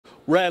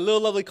We're at a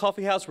little lovely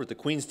coffee house. We're at the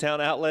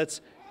Queenstown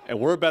Outlets, and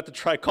we're about to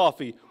try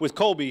coffee with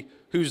Colby,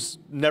 who's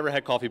never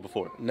had coffee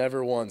before.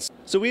 Never once.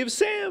 So we have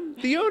Sam,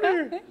 the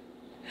owner.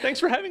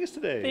 Thanks for having us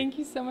today. Thank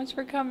you so much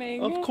for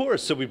coming. Of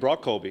course. So we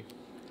brought Colby.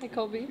 Hi,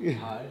 Colby.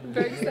 Hi. I'm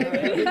very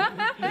excited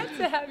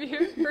to have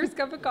your first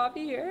cup of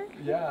coffee here.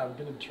 Yeah, I'm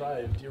gonna try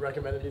it. Do you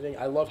recommend anything?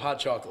 I love hot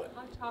chocolate.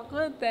 Hot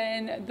chocolate,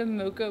 then the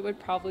mocha would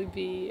probably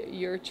be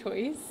your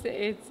choice.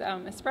 It's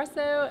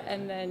espresso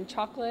and then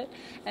chocolate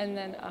and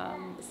then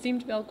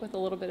steamed milk with a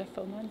little bit of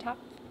foam on top.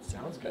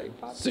 Sounds good.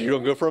 So you're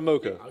going to go for a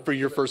mocha for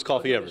your first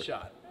coffee ever?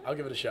 I'll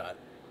give it a shot.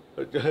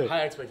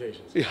 High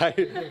expectations.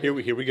 Here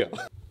we go.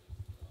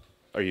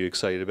 Are you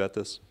excited about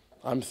this?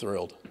 I'm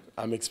thrilled.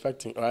 I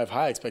have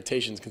high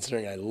expectations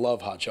considering I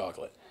love hot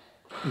chocolate.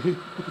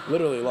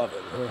 Literally love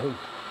it.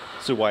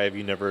 So why have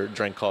you never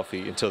drank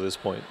coffee until this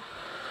point?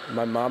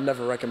 My mom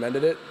never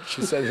recommended it.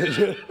 She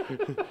said,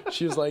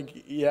 she was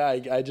like, yeah,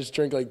 I just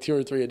drink like 2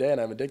 or 3 a day and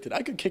I'm addicted.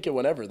 I could kick it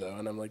whenever though.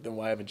 And I'm like, then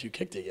why haven't you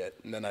kicked it yet?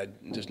 And then I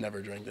just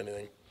never drank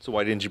anything. So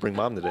why didn't you bring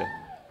mom today?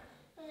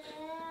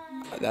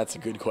 That's a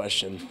good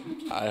question.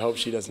 I hope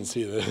she doesn't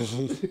see this.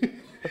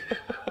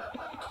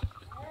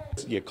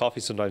 Yeah, coffee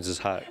sometimes is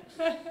hot.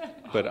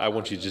 But I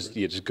want you to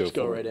just go for it.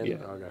 Go right in? Yeah.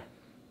 Okay.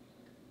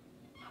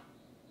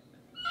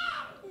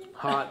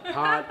 Hot,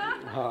 hot,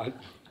 hot.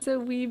 So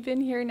we've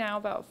been here now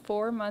about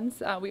 4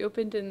 months. We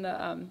opened in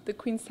the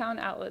Queenstown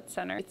Outlets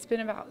Center. It's been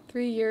about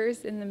 3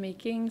 years in the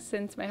making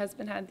since my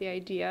husband had the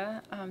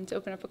idea to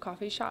open up a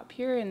coffee shop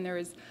here, and there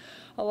was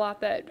a lot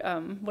that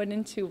went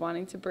into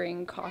wanting to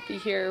bring coffee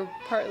here,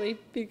 partly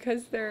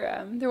because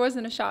there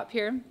wasn't a shop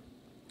here,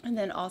 and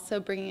then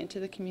also bringing it to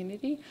the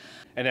community.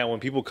 And now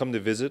when people come to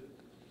visit,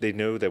 they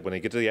know that when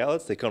they get to the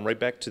outlets, they come right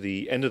back to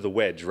the end of the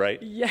wedge,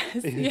 right? Yes,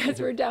 yes,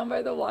 we're down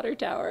by the water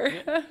tower.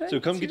 So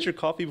come get your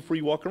coffee before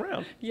you walk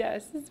around.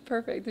 Yes, it's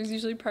perfect. There's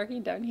usually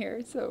parking down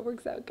here, so it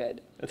works out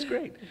good. That's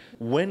great.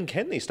 When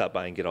can they stop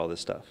by and get all this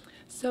stuff?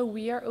 So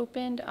we are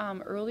opened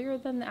earlier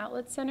than the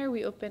outlet center.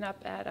 We open up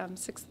at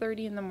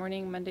 6:30 in the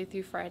morning, Monday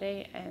through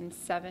Friday, and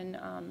 7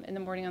 in the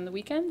morning on the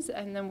weekends.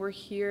 And then we're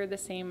here the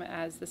same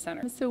as the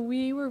center. So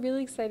we were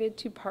really excited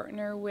to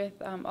partner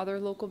with other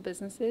local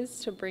businesses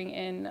to bring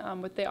in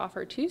what they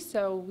offer too.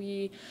 So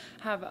we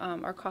have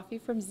our coffee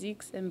from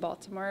Zeke's in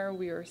Baltimore.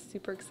 We are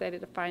super excited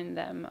to find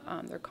them.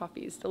 Their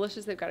coffee is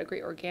delicious. They've got a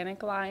great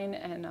organic line,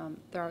 and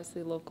they're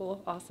obviously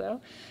local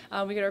also.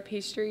 We get our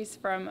pastries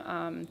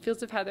from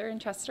Fields of Heather in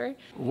Chester.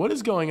 What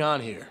is going on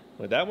here?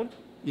 Like that one?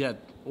 Yeah,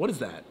 what is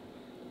that?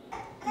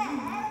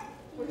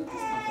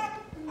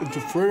 It's a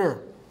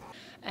fritter.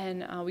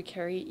 And we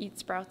carry Eat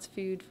Sprouts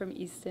food from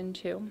Easton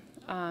too.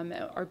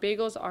 Our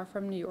bagels are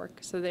from New York,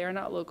 so they are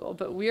not local,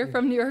 but we are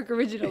from New York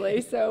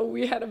originally, so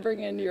we had to bring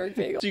in New York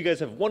bagels. So you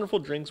guys have wonderful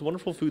drinks,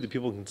 wonderful food that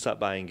people can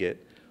stop by and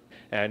get.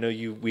 And I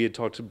know we had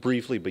talked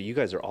briefly, but you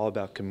guys are all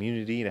about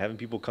community and having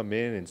people come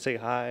in and say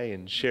hi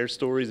and share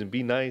stories and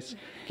be nice.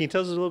 Can you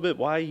tell us a little bit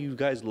why you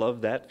guys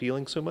love that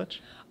feeling so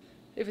much?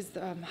 It was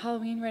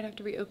Halloween right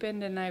after we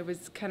opened, and I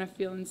was kind of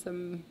feeling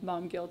some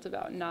mom guilt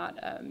about not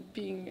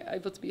being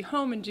able to be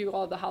home and do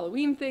all the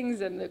Halloween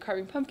things and the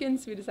carving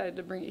pumpkins. So we decided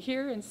to bring it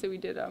here, and so we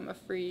did a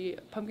free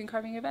pumpkin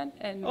carving event,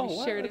 and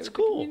we shared it with the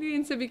community.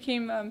 And so it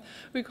became,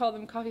 we call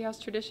them coffee house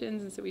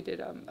traditions, and so we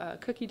did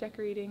cookie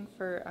decorating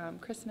for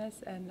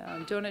Christmas and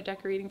donut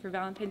decorating for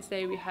Valentine's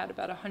Day. We had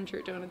about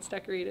 100 donuts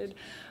decorated.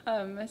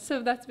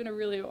 So that's been a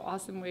really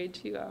awesome way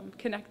to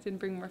connect and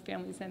bring more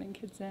families in and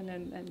kids in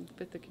and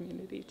with the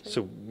community too.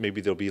 So maybe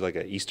there'll be like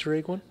an Easter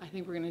egg one? I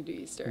think we're going to do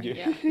Easter.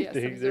 Yeah. Yes.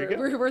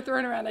 We're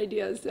throwing around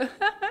ideas.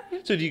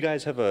 So do you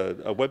guys have a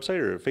website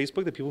or a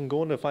Facebook that people can go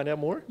on to find out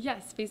more?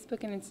 Yes,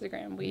 Facebook and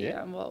Instagram. We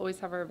will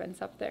always have our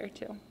events up there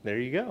too. There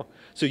you go.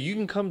 So you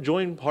can come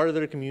join part of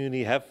their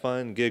community, have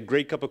fun, get a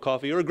great cup of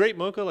coffee or a great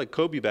mocha like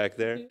Colby back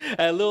there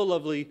at a little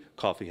lovely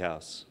coffee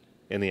house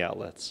in the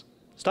outlets.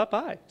 Stop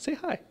by. Say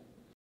hi.